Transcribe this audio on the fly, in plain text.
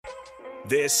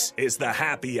This is the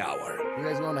Happy Hour. You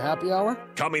guys going to happy hour?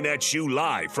 Coming at you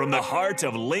live from the heart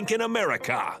of Lincoln,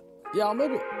 America. Yeah,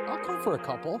 I'll come for a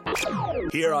couple.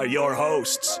 Here are your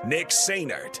hosts, Nick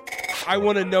Sainert. I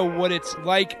want to know what it's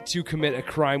like to commit a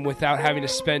crime without having to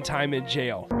spend time in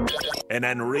jail. And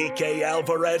Enrique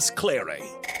Alvarez Clary.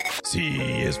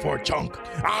 C is for chunk.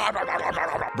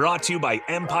 Brought to you by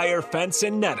Empire Fence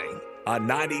and Netting on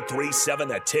 93.7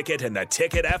 The Ticket and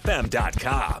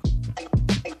theticketfm.com.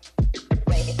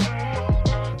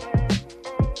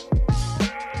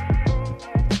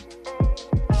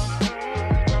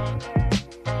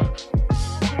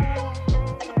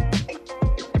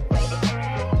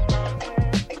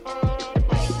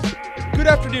 Good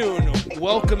afternoon.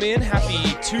 Welcome in.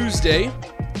 Happy Tuesday.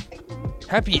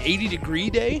 Happy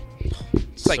 80-degree day.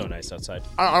 It's So nice outside.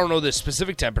 I don't know the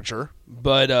specific temperature,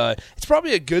 but it's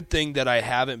probably a good thing that I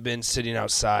haven't been sitting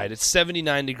outside. It's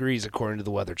 79 degrees according to the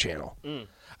Weather Channel.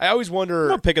 I always wonder. I'm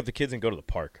going to pick up the kids and go to the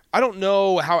park. I don't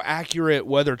know how accurate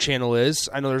Weather Channel is.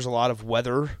 I know there's a lot of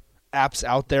weather apps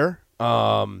out there.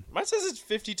 Mine says it's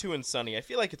 52 and sunny. I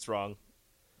feel like it's wrong.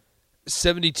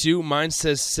 72. Mine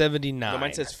says 79. No,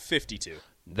 mine says 52.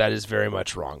 That is very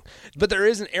much wrong. But there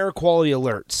is an air quality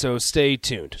alert, so stay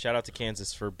tuned. Shout out to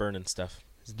Kansas for burning stuff.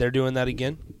 They're doing that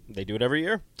again? They do it every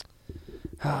year.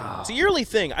 It's a yearly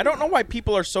thing. I don't know why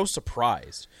people are so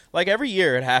surprised. Like, every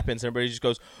year it happens, everybody just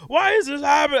goes, why is this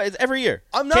happening? It's every year.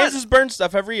 Kansas burns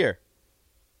stuff every year.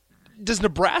 Does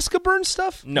Nebraska burn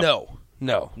stuff? No.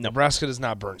 No. Nebraska does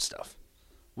not burn stuff.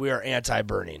 We are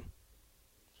anti-burning.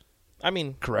 I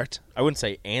mean, correct? I wouldn't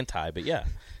say anti, but yeah.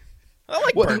 I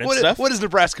like burning stuff. What does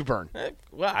Nebraska burn?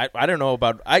 Well, I don't know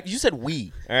about... you said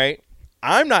we, all right?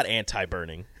 I'm not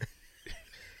anti-burning.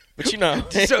 But you know.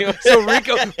 so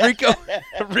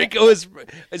Rico is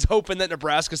hoping that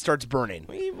Nebraska starts burning.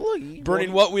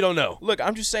 Burning what? We don't know. Look,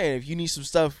 I'm just saying, if you need some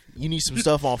stuff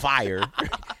on fire,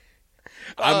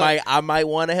 I might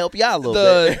want to help you out a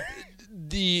little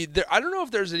bit. I don't know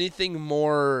if there's anything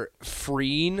more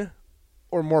freeing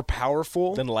or more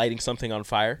powerful than lighting something on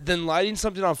fire.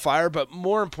 But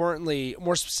more importantly,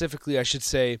 more specifically, I should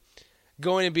say,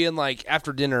 going and being like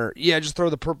after dinner, just throw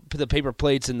the paper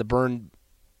plates in the burn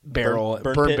barrel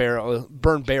or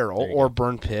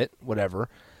burn pit, whatever,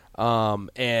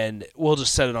 and we'll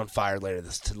just set it on fire later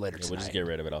tonight. We'll just get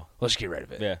rid of it all. Let's get rid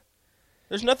of it. Yeah,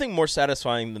 there's nothing more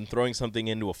satisfying than throwing something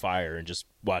into a fire and just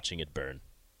watching it burn.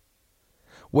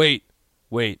 Wait.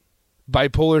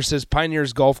 Bipolar says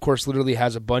Pioneers Golf Course literally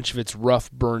has a bunch of its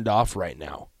rough burned off right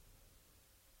now.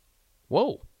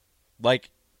 Whoa.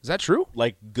 Like, is that true?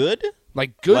 Like good?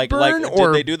 Like good burn?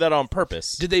 Or did they do that on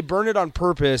purpose? Did they burn it on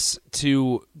purpose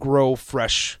to grow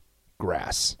fresh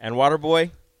grass? And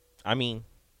Waterboy, I mean.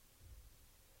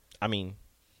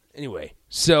 Anyway,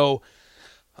 so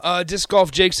Disc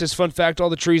Golf Jake says, fun fact, all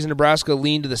the trees in Nebraska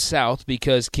lean to the south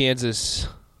because Kansas...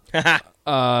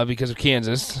 because of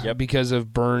Kansas, because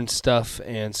of burned stuff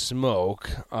and smoke.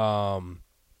 Let's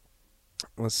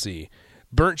see.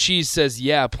 Burnt Cheese says,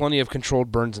 yeah, plenty of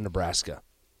controlled burns in Nebraska.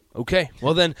 Okay,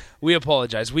 well then, we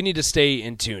apologize. We need to stay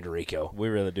in tune, Rico. We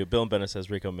really do. Bill and Bennett says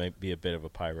Rico may be a bit of a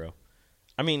pyro.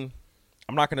 I mean,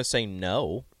 I'm not going to say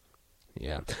no.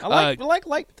 Yeah. I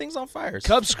like things on fire.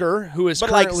 Cubsker, who is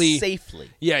but currently... like safely.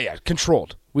 Yeah,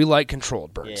 controlled. We like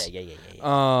controlled burns.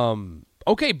 Yeah.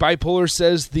 Okay, Bipolar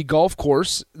says the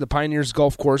Pioneers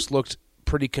Golf Course looked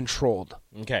pretty controlled.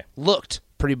 Okay. Looked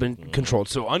pretty controlled.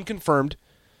 So unconfirmed.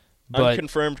 But,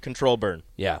 unconfirmed control burn.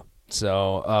 Yeah.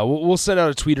 So we'll send out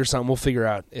a tweet or something. We'll figure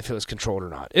out if it was controlled or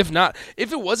not. If not,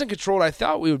 if it wasn't controlled, I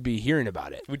thought we would be hearing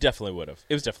about it. We definitely would have.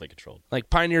 It was definitely controlled.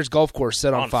 Like Pioneers Golf Course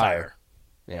set on fire.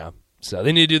 Yeah. So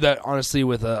they need to do that, honestly,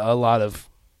 with a lot of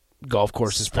golf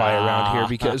courses probably around here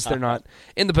because they're not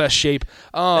in the best shape.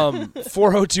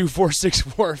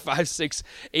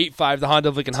 402-464-5685, the Honda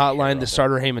of Lincoln hotline, the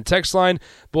Starter Heyman text line.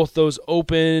 Both those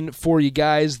open for you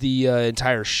guys the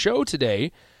entire show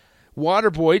today.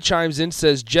 Waterboy chimes in,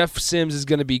 says Jeff Sims is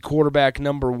going to be quarterback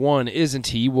number 1, isn't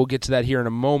he? We'll get to that here in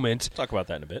a moment. Talk about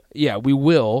that in a bit. Yeah, we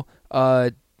will.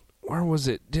 Where was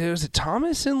it? Was it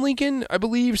Thomas in Lincoln, I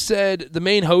believe, said the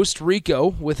main host, Rico,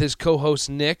 with his co-host,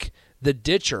 Nick, the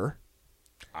Ditcher.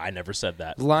 I never said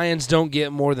that. Lions don't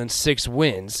get more than 6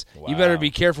 wins. Wow. You better be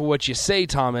careful what you say,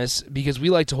 Thomas, because we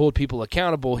like to hold people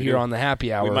accountable here on the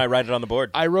Happy Hour. We might write it on the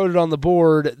board. I wrote it on the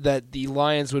board that the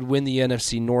Lions would win the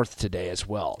NFC North today as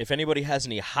well. If anybody has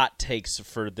any hot takes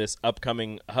for this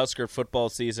upcoming Husker football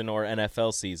season or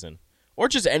NFL season, or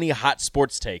just any hot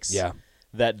sports takes,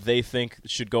 that they think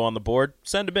should go on the board,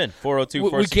 send them in.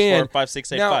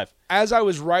 402-464-5685. Now, as I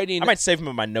was writing... I might save them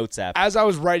in my notes app. As I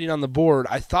was writing on the board,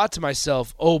 I thought to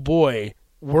myself, oh boy,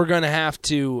 we're going to have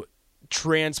to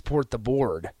transport the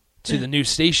board to the new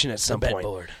station at some point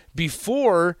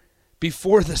before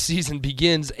the season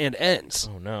begins and ends.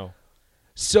 Oh no!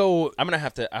 So I'm gonna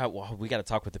have to. We got to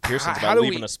talk with the Pearsons about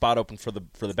leaving a spot open for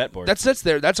the bet board. That's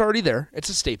there. That's already there. It's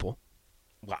a staple.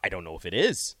 Well, I don't know if it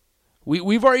is.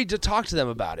 We've already talked to them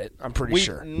about it. I'm pretty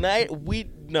sure.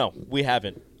 We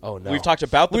haven't. Oh no, we've talked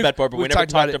about the bet board, but we never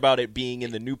talked about it being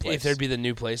in the new place. If there'd be the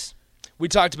new place, we've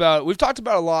talked about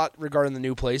a lot regarding the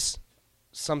new place.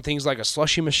 Some things like a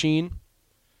slushy machine,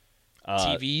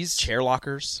 TVs, chair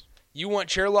lockers. You want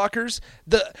chair lockers?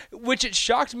 Which it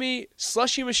shocked me.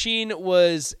 Slushy machine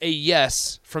was a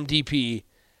yes from DP,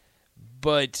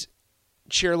 but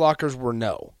chair lockers were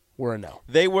no.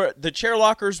 The chair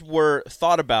lockers were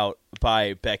thought about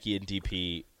by Becky and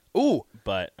DP. Ooh,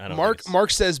 but I don't.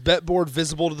 Mark says bet board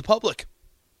visible to the public.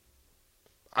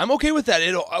 I'm okay with that.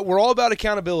 We're all about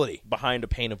accountability. Behind a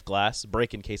pane of glass,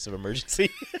 break in case of emergency.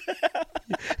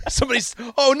 Somebody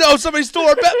stole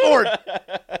our bet board.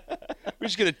 We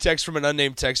just get a text from an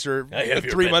unnamed texter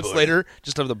 3 months later,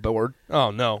 just of the board.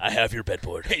 Oh, no. I have your bet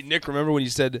board. Hey, Nick, remember when you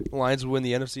said Lions would win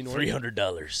the NFC North?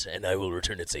 $300, and I will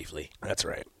return it safely. That's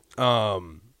right.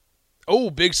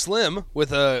 Big Slim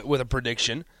with a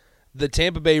prediction. The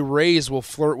Tampa Bay Rays will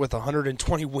flirt with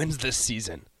 120 wins this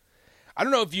season. I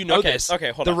don't know if you know this.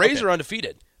 Okay, hold on. The Rays are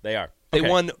undefeated. They are. They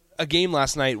won a game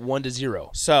last night 1-0.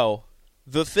 So,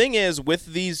 the thing is, with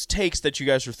these takes that you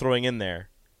guys are throwing in there,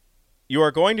 you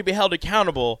are going to be held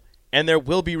accountable, and there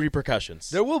will be repercussions.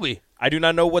 There will be. I do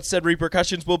not know what said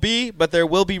repercussions will be, but there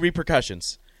will be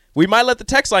repercussions. We might let the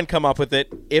text line come up with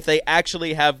it if they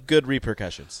actually have good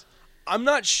repercussions. I'm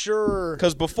not sure.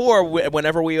 Because before,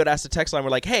 whenever we would ask the text line, we're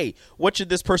like, hey, what should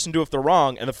this person do if they're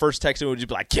wrong? And the first text would just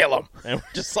be like, kill them. And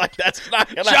we're just like, that's not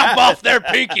going to happen. Chop off their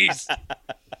pinkies.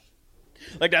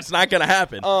 Like, that's not going to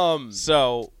happen.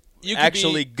 So,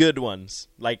 actually good ones.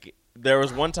 Like, there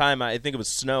was one time, I think it was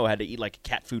Snow, had to eat like a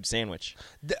cat food sandwich.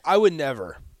 I would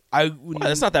never.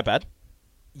 That's not that bad.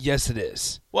 Yes, it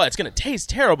is. Well, it's going to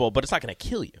taste terrible, but it's not going to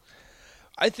kill you.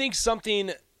 I think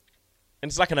something... And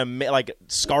it's not going to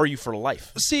scar you for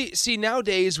life. See,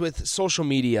 nowadays with social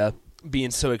media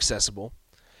being so accessible,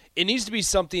 it needs to be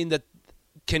something that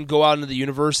can go out into the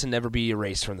universe and never be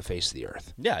erased from the face of the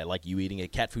earth. Yeah, like you eating a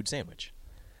cat food sandwich.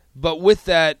 But with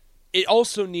that, it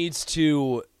also needs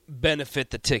to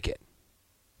benefit the ticket.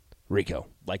 Rico.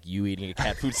 Like you eating a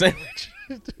cat food sandwich.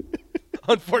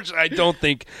 Unfortunately, I don't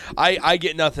think I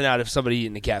get nothing out of somebody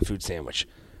eating a cat food sandwich.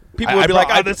 People would be like,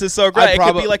 "Oh, this is so great!" It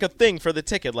could be like a thing for the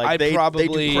ticket. Like they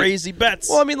do crazy bets.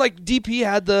 Well, I mean, like DP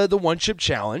had the one chip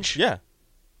challenge. Yeah,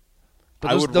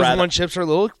 but those one chips are a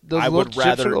little. Chips are a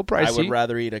little pricey. I would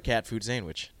rather eat a cat food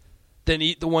sandwich than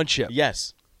eat the one chip.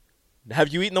 Yes. Have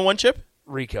you eaten the one chip,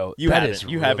 Rico? You haven't.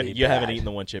 You haven't eaten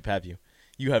the one chip, have you?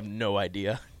 You have no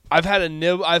idea. I've had a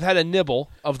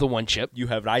nibble of the one chip. You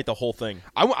have. I ate the whole thing.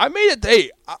 I made it. Hey,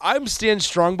 I'm standing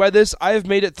strong by this. I have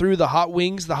made it through the Hot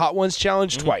Wings, the Hot Ones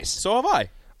challenge twice. So have I.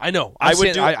 I know. I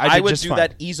would do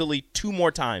that easily 2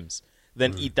 more times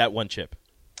than eat that one chip.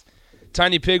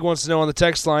 Tiny Pig wants to know on the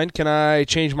text line, can I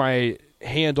change my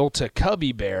handle to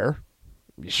Cubby Bear?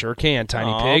 You sure can,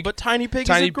 Tiny Pig. But Tiny Pig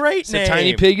is a great name.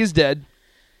 Tiny Pig is dead,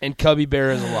 and Cubby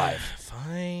Bear is alive.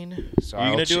 Fine. So are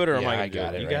you going to do it, or am I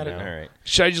going to do it? You got it? All right.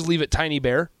 Should I just leave it Tiny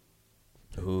Bear?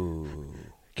 Ooh.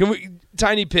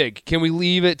 Tiny Pig, can we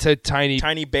leave it to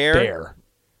Tiny Bear?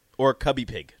 Or Cubby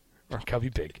Pig? Or Cubby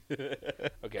Pig.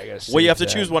 Okay, I got to Well, you have to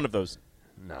choose one of those.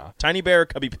 No. Tiny Bear or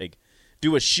Cubby Pig?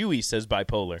 Do a shoey, says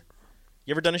Bipolar.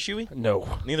 You ever done a shoey?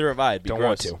 No. Neither have I. It'd be Don't gross.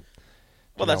 want to.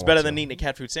 Well, that's better than eating a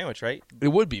cat food sandwich, right? It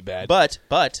would be bad.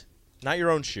 But not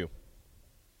your own shoe.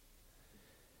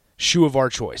 Shoe of our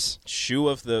choice. Shoe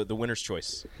of the winner's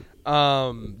choice.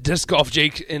 Disc Golf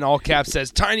Jake in all caps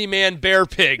says, Tiny Man, Bear,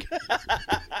 Pig.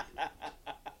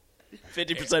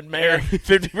 50% mare,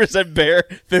 50% bear,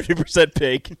 50%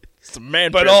 pig. It's a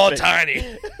man, but all pig.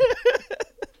 Tiny.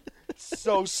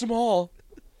 So small.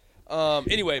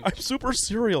 Anyway, I'm super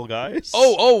cereal, guys.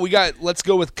 Let's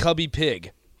go with Cubby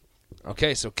Pig.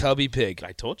 Okay, so Cubby Pig.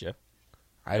 I told you.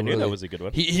 I knew that was a good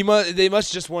one. They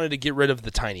must just wanted to get rid of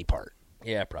the tiny part.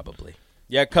 Yeah, probably.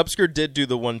 Yeah, Cubsker did do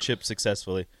the one chip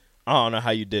successfully. I don't know how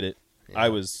you did it. Yeah. I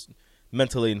was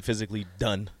mentally and physically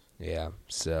done. Yeah.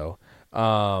 So,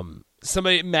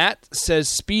 Matt says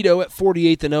Speedo at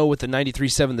 48-0 with the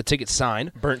 93.7 the ticket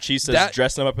sign. Burnt Cheese says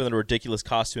dress them up in a ridiculous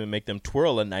costume and make them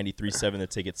twirl a 93.7 the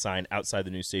ticket sign outside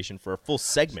the news station for a full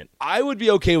segment. I would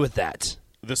be okay with that.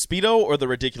 The Speedo or the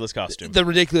ridiculous costume? The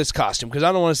ridiculous costume, because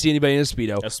I don't want to see anybody in a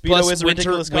Speedo. A Speedo is a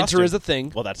ridiculous costume. Winter is a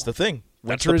thing. Well, that's the thing.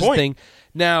 Winter is a thing.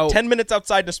 Now, 10 minutes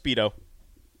outside in a Speedo.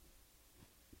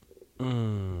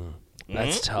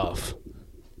 That's tough.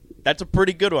 That's a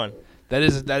pretty good one. That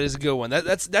is a good one.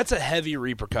 That's a heavy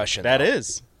repercussion. That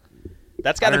is.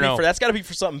 That's got to be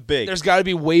for something big. There's got to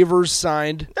be waivers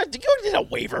signed. You don't need a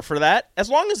waiver for that. As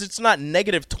long as it's not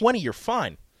 -20, you're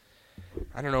fine.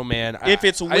 I don't know, man. If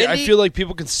it's windy, I feel like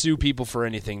people can sue people for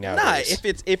anything nowadays.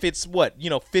 Nah, if it's what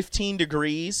 15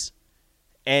 degrees,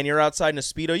 and you're outside in a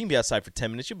Speedo, you can be outside for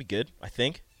 10 minutes. You'll be good, I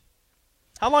think.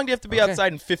 How long do you have to be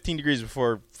outside in 15 degrees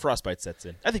before frostbite sets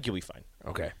in? I think you'll be fine.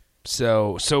 Okay,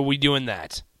 so we doing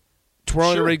that.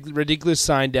 Twirling a ridiculous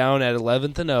sign down at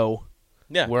 11th and O.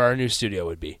 Yeah, where our new studio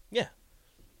would be. Yeah.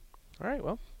 All right.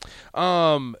 Well,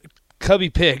 Cubby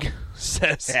Pig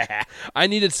says I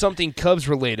needed something Cubs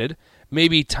related.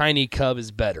 Maybe Tiny Cub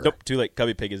is better. Nope, too late.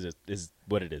 Cubby Pig is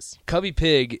what it is. Cubby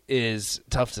Pig is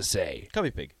tough to say.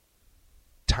 Cubby Pig.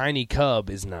 Tiny Cub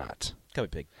is not. Cubby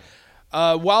Pig.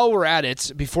 While we're at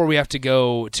it, before we have to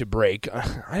go to break,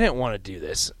 I didn't want to do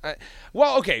this.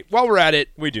 While we're at it,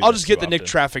 I'll just get the Nick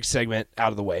Traffic segment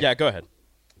out of the way. Yeah, go ahead.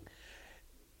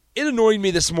 It annoyed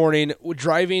me this morning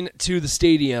driving to the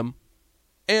stadium,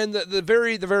 and the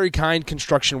very kind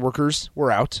construction workers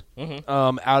were out,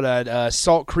 out at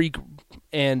Salt Creek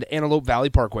and Antelope Valley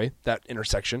Parkway, that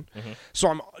intersection. Mm-hmm. So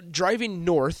I'm driving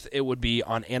north. It would be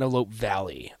on Antelope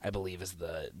Valley, I believe is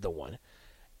the one,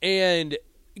 and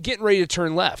getting ready to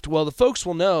turn left. Well, the folks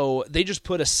will know they just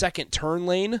put a second turn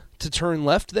lane to turn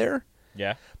left there.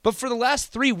 Yeah. But for the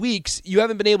last 3 weeks, you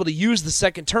haven't been able to use the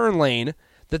second turn lane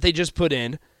that they just put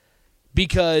in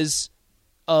because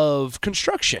of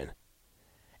construction.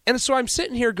 And so I'm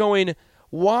sitting here going,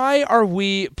 why are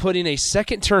we putting a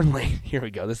second turn lane? Here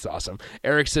we go. This is awesome.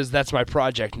 Eric says, that's my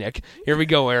project, Nick. Here we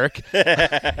go, Eric.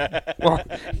 Well,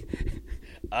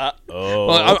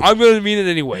 I'm going to mean it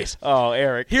anyways. Oh,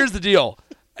 Eric. Here's the deal.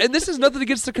 And this is nothing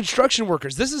against the construction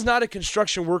workers. This is not a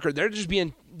construction worker. They're just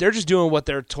doing what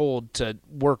they're told to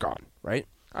work on, right?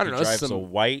 I don't know. He drives a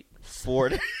white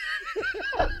Ford.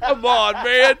 Come on,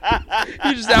 man.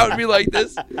 You just outed me like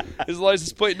this. His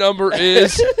license plate number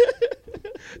is...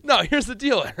 No, here's the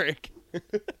deal, Eric.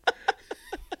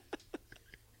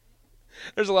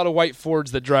 There's a lot of white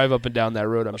Fords that drive up and down that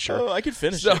road, I'm sure. Oh, I could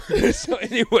finish it. So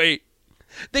anyway,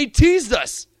 they teased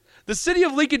us. The city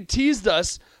of Lincoln teased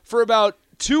us for about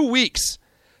 2 weeks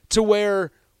to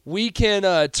where we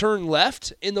can turn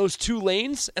left in those 2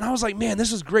 lanes. And I was like, man,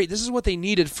 this is great. This is what they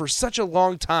needed for such a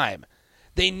long time.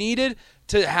 They needed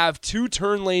to have 2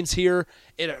 turn lanes here.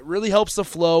 It really helps the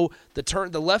flow.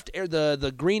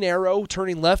 The green arrow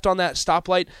turning left on that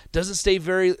stoplight doesn't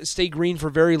stay green for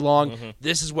very long. Mm-hmm.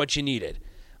 This is what you needed.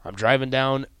 I'm driving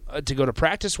down to go to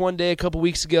practice one day a couple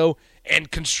weeks ago,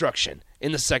 and construction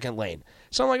in the second lane.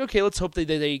 So I'm like, okay, let's hope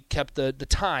they kept the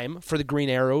time for the green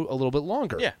arrow a little bit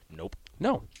longer. Yeah. Nope.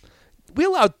 No. We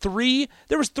allowed 3.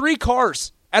 There was 3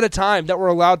 cars at a time that were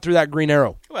allowed through that green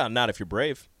arrow. Well, not if you're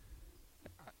brave.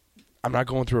 I'm not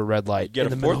going through a red light. You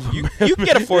can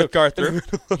get a 4th car through.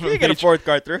 You can get a 4th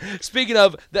car through. Speaking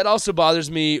of, that also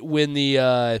bothers me when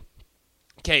the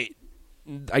okay,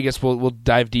 I guess we'll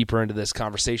dive deeper into this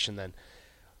conversation then.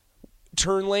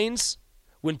 Turn lanes,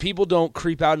 when people don't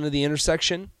creep out into the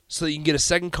intersection so that you can get a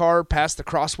second car past the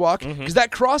crosswalk, because that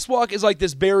crosswalk is like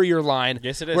this barrier line.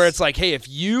 Yes, it is. Where it's like, hey, if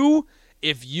you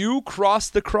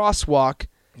cross the crosswalk,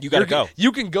 you got to go.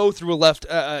 You can go through a left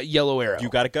yellow arrow. You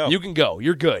got to go. You can go.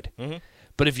 You're good. Mm-hmm.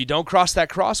 But if you don't cross that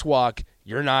crosswalk,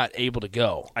 you're not able to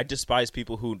go. I despise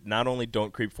people who not only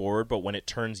don't creep forward, but when it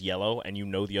turns yellow and you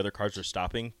know the other cars are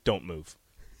stopping, don't move.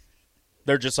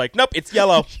 They're just like, nope, it's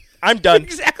yellow. I'm done.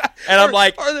 Exactly. And I'm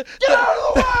like, get out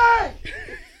of the way!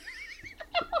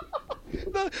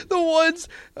 the ones,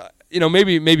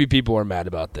 maybe people are mad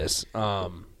about this.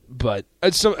 But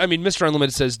Mr.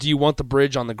 Unlimited says, do you want the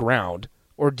bridge on the ground?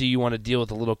 Or do you want to deal with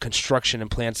a little construction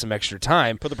and plan some extra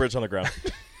time? Put the bridge on the ground.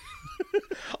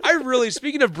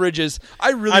 Speaking of bridges,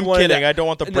 I'm kidding. I don't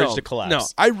want the bridge to collapse. No,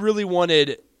 I really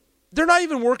wanted... They're not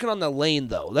even working on the lane,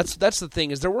 though. That's the thing,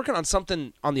 is they're working on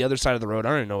something on the other side of the road. I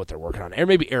don't even know what they're working on. Or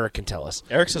maybe Eric can tell us.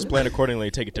 Eric says plan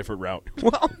accordingly, take a different route.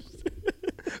 Well,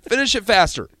 finish it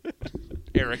faster,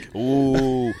 Eric.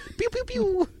 Ooh. Pew, pew,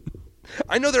 pew.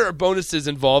 I know there are bonuses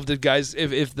involved, guys,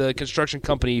 if the construction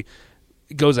company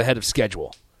goes ahead of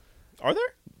schedule. Are there?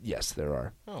 Yes, there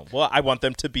are. Oh, well, I want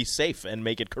them to be safe and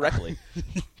make it correctly.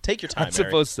 Take your time, I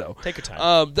suppose Eric. so. Take your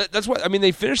time. That's what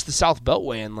they finished the South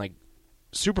Beltway in like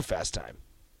super fast time.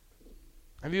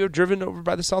 Have you ever driven over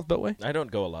by the South Beltway? I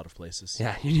don't go a lot of places.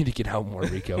 Yeah, you need to get out more,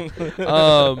 Rico.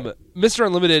 Mr.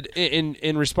 Unlimited,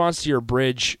 in response to your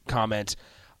bridge comment,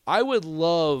 I would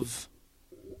love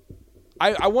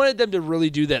I wanted them to really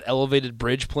do that elevated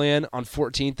bridge plan on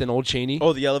 14th and Old Cheney.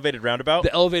 Oh, the elevated roundabout?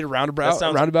 The elevated roundabout. That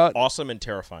sounds awesome and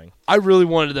terrifying. I really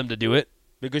wanted them to do it.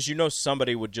 Because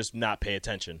somebody would just not pay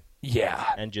attention. Yeah.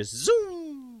 And just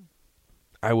zoom.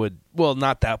 I would. Well,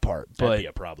 not that part. That'd be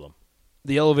a problem.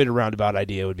 The elevated roundabout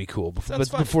idea would be cool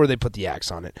before they put the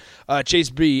axe on it.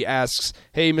 Chase B asks,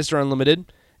 hey, Mr.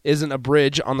 Unlimited, isn't a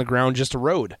bridge on the ground just a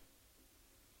road?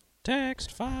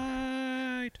 Text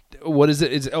fight. What is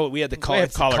it? We had the caller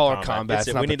combat.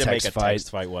 We need to make a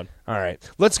text fight one. All right.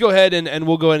 Let's go ahead and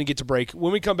we'll go ahead and get to break.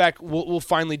 When we come back, we'll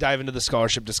finally dive into the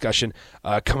scholarship discussion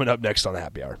coming up next on the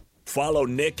Happy Hour. Follow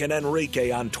Nick and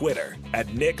Enrique on Twitter at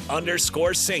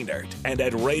Nick_Sainert and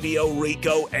at Radio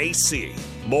Rico AC.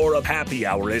 More of Happy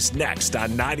Hour is next on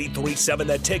 93.7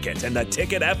 The Ticket and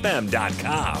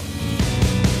theticketfm.com.